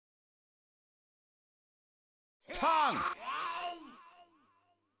tongue!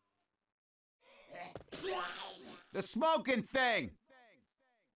 The smoking thing!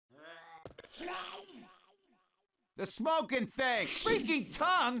 The smoking thing! Freaking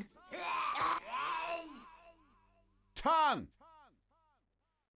tongue! Tongue!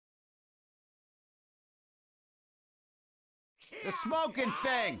 The smoking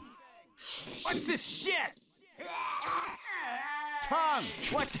thing! What's this shit? Tongue!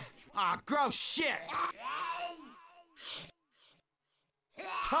 What? Ah, gross shit!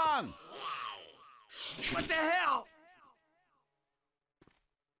 Tongue! What the hell?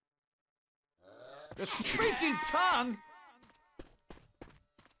 The freaking tongue!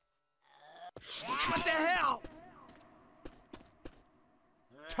 What the hell?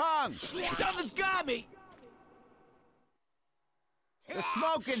 Tongue! Something's got me! The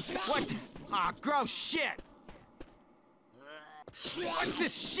smoking... What? Ah, gross shit! What's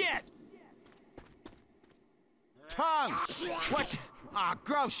this shit? Tongue! What? Ah,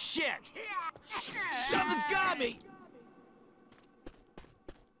 gross shit! Something's got me!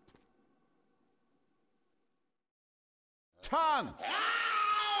 Tongue!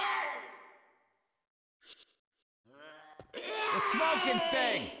 The smoking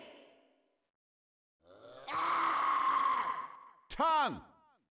thing! Tongue!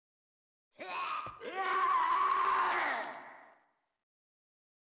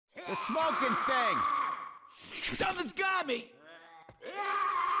 The smoking thing! Something's got me!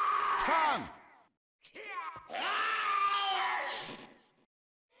 Tongue!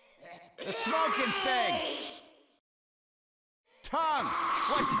 The smoking thing! Tongue!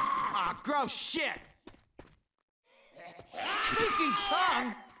 What? Ah, gross shit! Freaking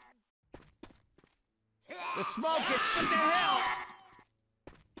tongue! The smoking... What the hell?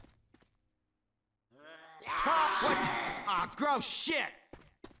 Tongue! What? Ah, gross shit!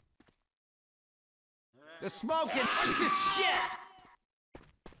 The smoking... What's this shit?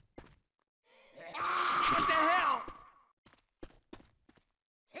 What the hell?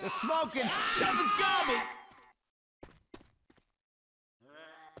 The smoking... Something's got me!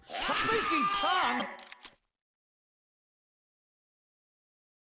 Freaking tongue!